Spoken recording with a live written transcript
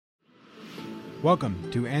Welcome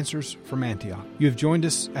to Answers from Antioch. You have joined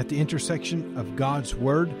us at the intersection of God's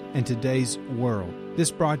Word and today's world. This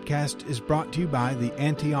broadcast is brought to you by the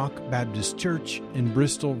Antioch Baptist Church in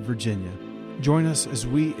Bristol, Virginia. Join us as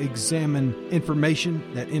we examine information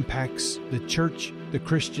that impacts the church, the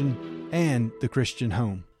Christian, and the Christian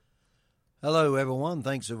home. Hello, everyone.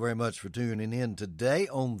 Thanks so very much for tuning in today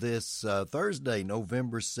on this Thursday,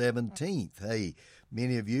 November 17th. Hey,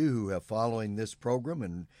 many of you who are following this program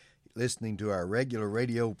and listening to our regular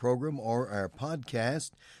radio program or our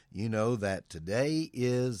podcast, you know that today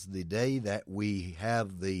is the day that we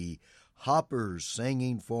have the Hoppers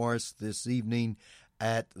singing for us this evening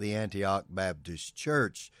at the Antioch Baptist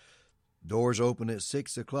Church. Doors open at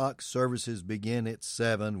 6 o'clock. Services begin at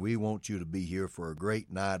 7. We want you to be here for a great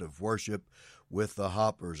night of worship with the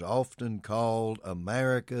Hoppers, often called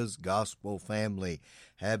America's Gospel Family,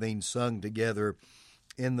 having sung together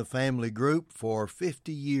in the family group for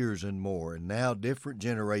 50 years and more, and now different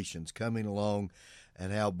generations coming along,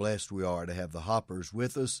 and how blessed we are to have the Hoppers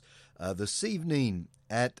with us this evening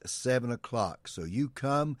at 7 o'clock. So you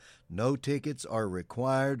come, no tickets are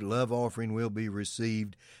required, love offering will be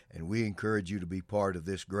received, and we encourage you to be part of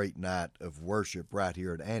this great night of worship right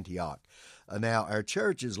here at Antioch. Now, our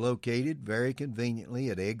church is located very conveniently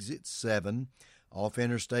at Exit 7 off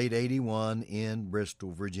Interstate 81 in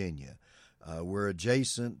Bristol, Virginia. We're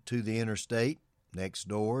adjacent to the interstate, next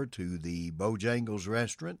door to the Bojangles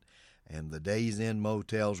restaurant and the Days Inn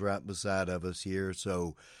Motel's right beside of us here,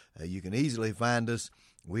 so you can easily find us.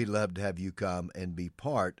 We'd love to have you come and be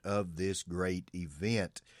part of this great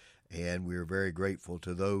event, and we're very grateful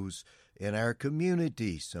to those in our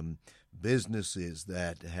community, some businesses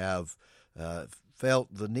that have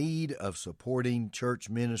felt the need of supporting church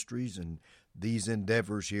ministries and these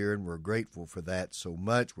endeavors here, and we're grateful for that so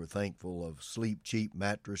much. We're thankful of Sleep Cheap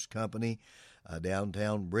Mattress Company,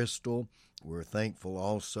 downtown Bristol. We're thankful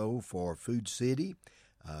also for Food City,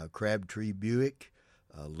 Crabtree Buick,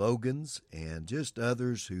 Logan's, and just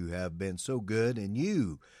others who have been so good, and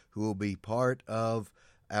you who will be part of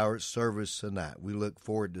our service tonight. We look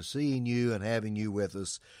forward to seeing you and having you with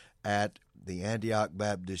us at the Antioch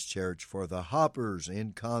Baptist Church for the Hoppers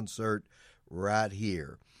in concert right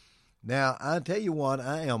here. Now, I tell you what,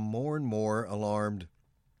 I am more and more alarmed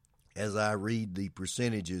as I read the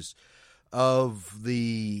percentages of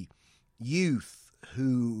the youth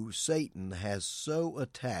who Satan has so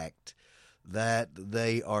attacked that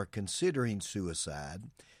they are considering suicide.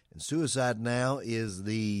 And suicide now is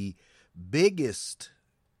the biggest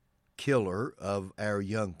killer of our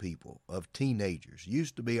young people, of teenagers.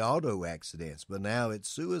 Used to be auto accidents, but now it's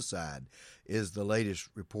suicide is the latest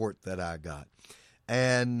report that I got.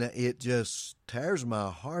 And it just tears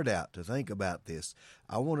my heart out to think about this.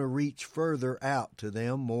 I want to reach further out to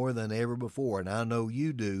them more than ever before, and I know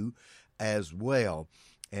you do as well.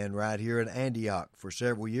 And right here at Antioch, for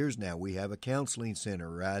several years now, we have a counseling center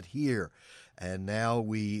right here. And now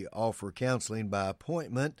we offer counseling by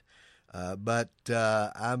appointment, but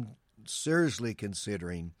I'm seriously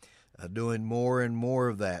considering doing more and more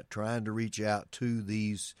of that, trying to reach out to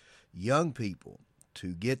these young people,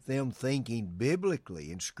 to get them thinking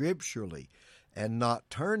biblically and scripturally and not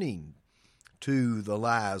turning to the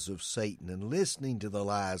lies of Satan and listening to the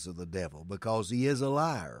lies of the devil, because he is a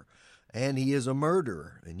liar and he is a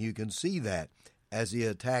murderer. And you can see that as he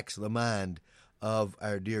attacks the mind of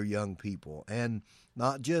our dear young people, and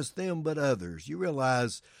not just them but others. You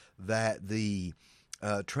realize that the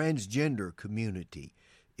transgender community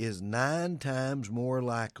is 9 times more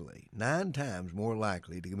likely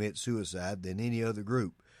to commit suicide than any other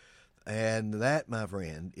group. And that, my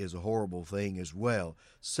friend, is a horrible thing as well.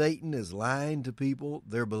 Satan is lying to people.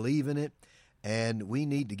 They're believing it. And we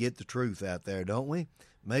need to get the truth out there, don't we?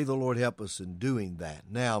 May the Lord help us in doing that.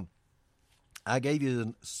 Now, I gave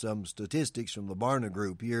you some statistics from the Barna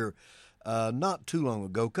Group here not too long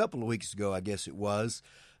ago, a couple of weeks ago, I guess it was,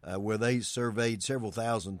 where they surveyed several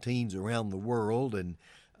thousand teens around the world, and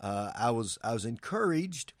I was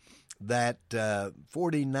encouraged that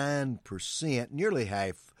 49%, nearly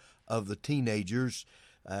half of the teenagers,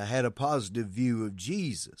 had a positive view of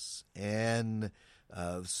Jesus, and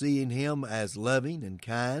seeing him as loving and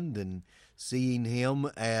kind, and seeing him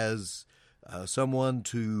as someone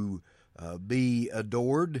to be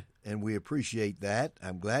adored, and we appreciate that.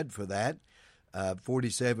 I'm glad for that.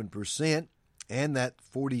 47%, and that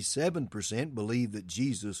 47% believe that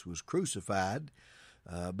Jesus was crucified.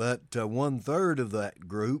 But 1/3 of that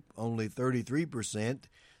group, only 33%,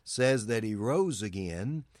 says that he rose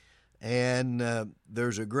again. And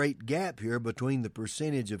there's a great gap here between the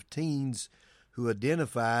percentage of teens who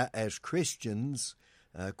identify as Christians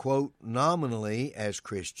quote, nominally as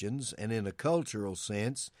Christians and in a cultural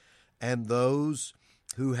sense, and those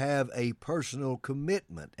who have a personal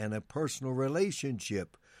commitment and a personal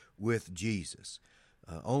relationship with Jesus.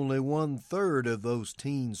 Only 1/3 of those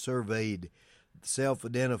teens surveyed,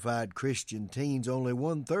 self-identified Christian teens, only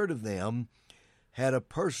 1/3 of them had a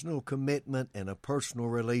personal commitment and a personal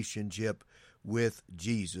relationship with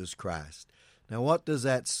Jesus Christ. Now, what does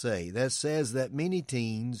that say? That says that many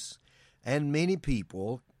teens and many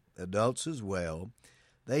people, adults as well,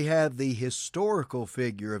 they have the historical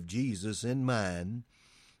figure of Jesus in mind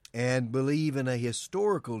and believe in a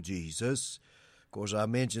historical Jesus. Of course, I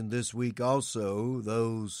mentioned this week also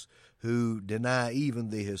those who deny even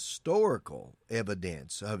the historical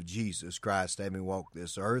evidence of Jesus Christ having walked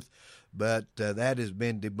this earth, but that has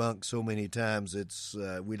been debunked so many times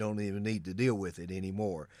we don't even need to deal with it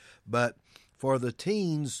anymore. But for the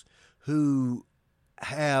teens who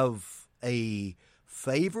have a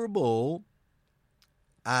favorable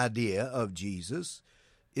idea of Jesus,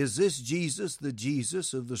 is this Jesus the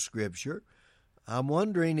Jesus of the Scripture? I'm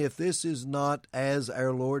wondering if this is not as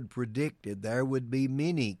our Lord predicted. There would be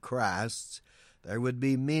many Christs, there would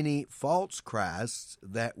be many false Christs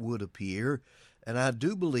that would appear, and I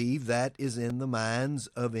do believe that is in the minds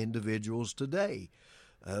of individuals today.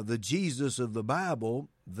 The Jesus of the Bible,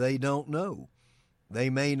 they don't know. They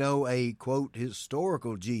may know a, quote,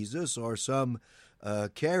 historical Jesus or some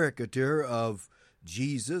caricature of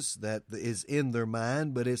Jesus that is in their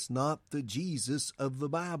mind, but it's not the Jesus of the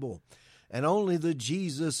Bible. And only the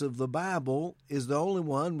Jesus of the Bible is the only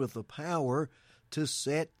one with the power to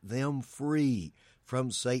set them free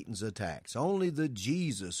from Satan's attacks. Only the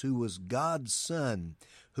Jesus who was God's Son,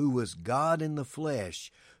 who was God in the flesh,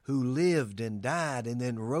 who lived and died and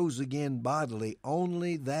then rose again bodily,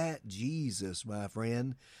 only that Jesus, my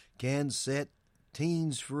friend, can set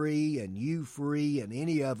teens free and you free and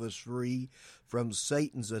any of us free from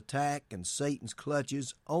Satan's attack and Satan's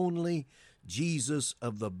clutches. Only Jesus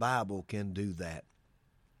of the Bible can do that.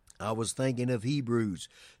 I was thinking of Hebrews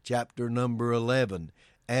chapter number 11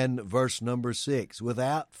 and verse number 6.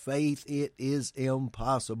 Without faith it is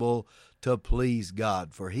impossible to please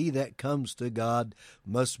God. For he that comes to God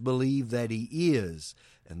must believe that he is,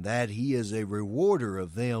 and that he is a rewarder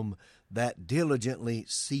of them that diligently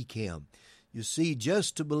seek him. You see,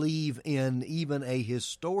 just to believe in even a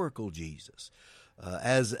historical Jesus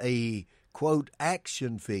as a, quote,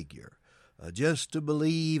 action figure, just to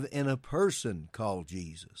believe in a person called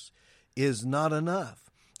Jesus is not enough.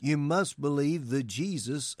 You must believe the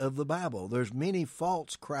Jesus of the Bible. There's many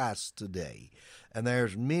false Christs today, and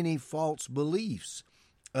there's many false beliefs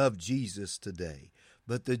of Jesus today.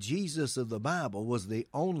 But the Jesus of the Bible was the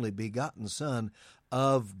only begotten Son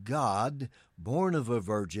of God, born of a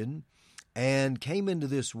virgin, and came into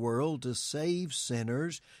this world to save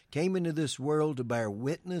sinners, came into this world to bear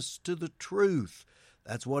witness to the truth.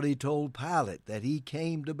 That's what he told Pilate, that he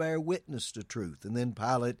came to bear witness to truth. And then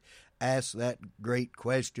Pilate asked that great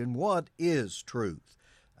question, what is truth?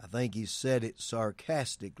 I think he said it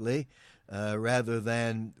sarcastically rather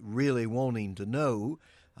than really wanting to know.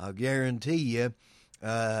 I'll guarantee you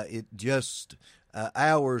it just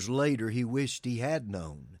hours later he wished he had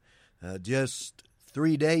known. Just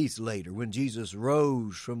 3 days later, when Jesus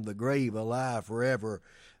rose from the grave alive forever,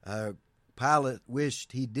 Pilate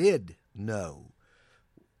wished he did know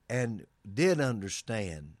and did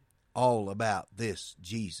understand all about this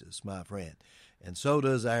Jesus, my friend. And so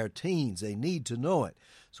does our teens. They need to know it.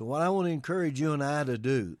 So what I want to encourage you and I to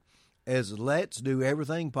do is let's do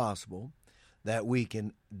everything possible that we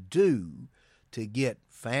can do to get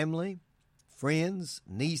family, friends,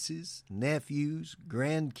 nieces, nephews,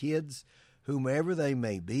 grandkids, whomever they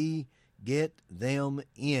may be, get them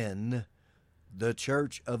in the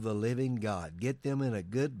church of the living God. Get them in a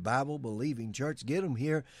good Bible-believing church. Get them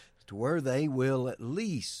here to where they will at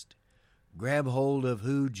least grab hold of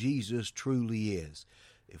who Jesus truly is.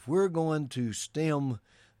 If we're going to stem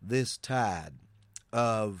this tide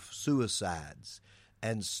of suicides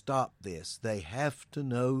and stop this, they have to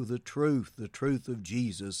know the truth of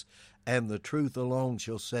Jesus, and the truth alone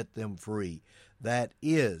shall set them free. That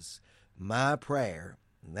is my prayer,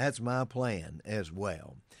 and that's my plan as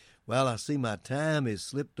well. Well, I see my time has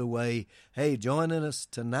slipped away. Hey, joining us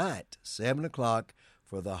tonight, 7 o'clock,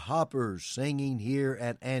 for the Hoppers singing here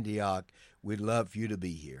at Antioch. We'd love for you to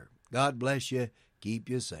be here. God bless you. Keep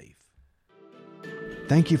you safe.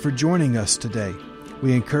 Thank you for joining us today.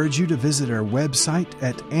 We encourage you to visit our website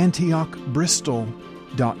at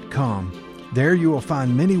antiochbristol.com. There you will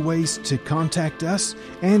find many ways to contact us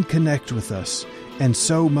and connect with us, and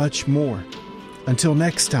so much more. Until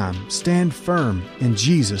next time, stand firm in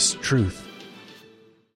Jesus' truth.